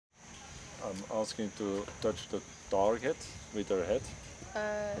I'm asking to touch the target with her head.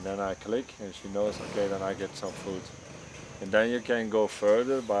 And then I click and she knows, okay, then I get some food. And then you can go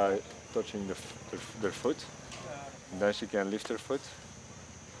further by touching their foot. And then she can lift her foot.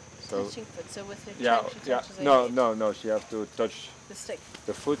 So, touching foot, so with her yeah, trunk she yeah, touches her no, head. no, she has to touch The stick.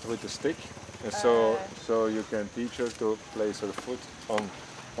 the foot with the stick. And so you can teach her to place her foot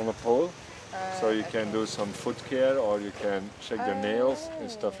on a pole. So you can do some foot care, or you can check their nails and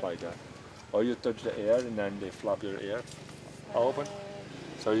stuff like that. Or you touch the air and then they flap your ear open.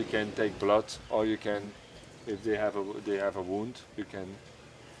 So you can take blood, or you can, if they have a wound, you can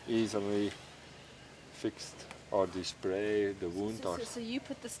easily fix or they spray the wound. So you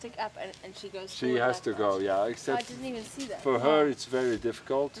put the stick up and she goes. She has to go, yeah. Except I didn't even see that. for her, it's very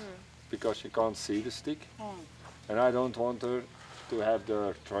difficult because she can't see the stick, and I don't want her to have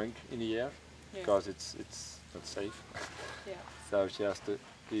the trunk in the air because it's not safe. Yeah. So she has to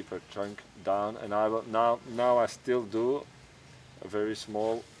keep her trunk down, and I will now I still do a very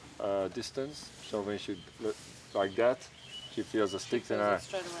small distance. So when she like that, she feels the stick,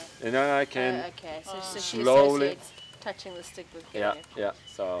 and then I can okay, so slowly she associates touching the stick with getting it. yeah.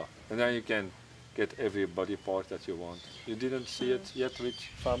 So and then you can get every body part that you want. You didn't see it yet with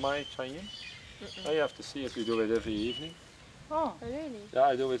Famai Chayin? Oh, you have to see it. We do it every evening. Oh, really? Yeah,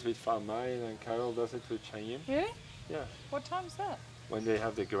 I do it with Famai, and Carol does it with Chayin. really? Yeah. What time's that? When they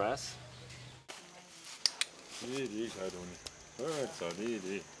have the grass. Jarunee.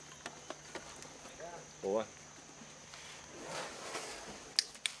 Boa.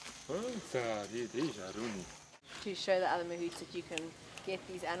 To show the other mahouts that you can get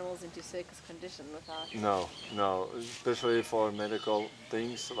these animals into circus condition without. No, especially for medical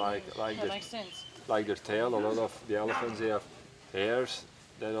things like That makes sense. like their tail. A lot of the elephants, they have hairs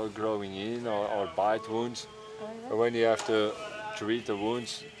that are growing in, or bite wounds. And when you have to treat the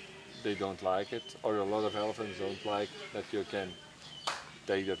wounds, they don't like it. Or a lot of elephants don't like that you can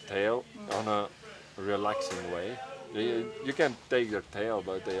take their tail on a relaxing way. You can take their tail,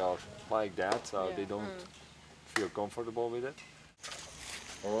 but they are like that, so they don't feel comfortable with it.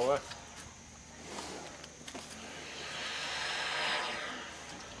 Boa.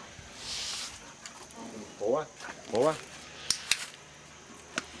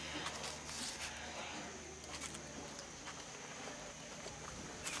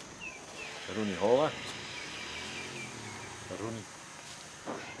 Jarunee, hola. Jarunee.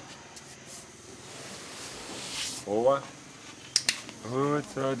 Hola.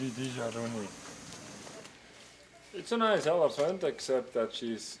 Jarunee. It's a nice elephant, except that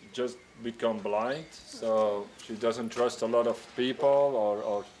she's just become blind, so she doesn't trust a lot of people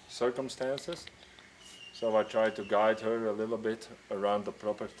or circumstances. So I try to guide her a little bit around the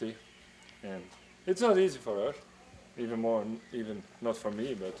property, and it's not easy for her, even not for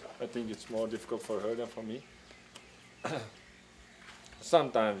me, but I think it's more difficult for her than for me.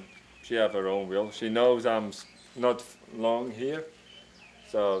 Sometimes she has her own will. She knows I'm not long here,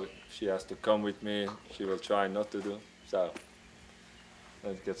 so she has to come with me. She will try not to do so.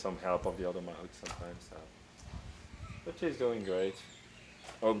 Let's get some help of the other mahouts sometimes. So. But she's doing great.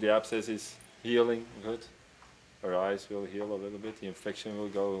 Hope the abscess is healing good. Her eyes will heal a little bit. The infection will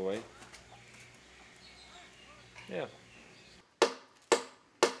go away. Yeah.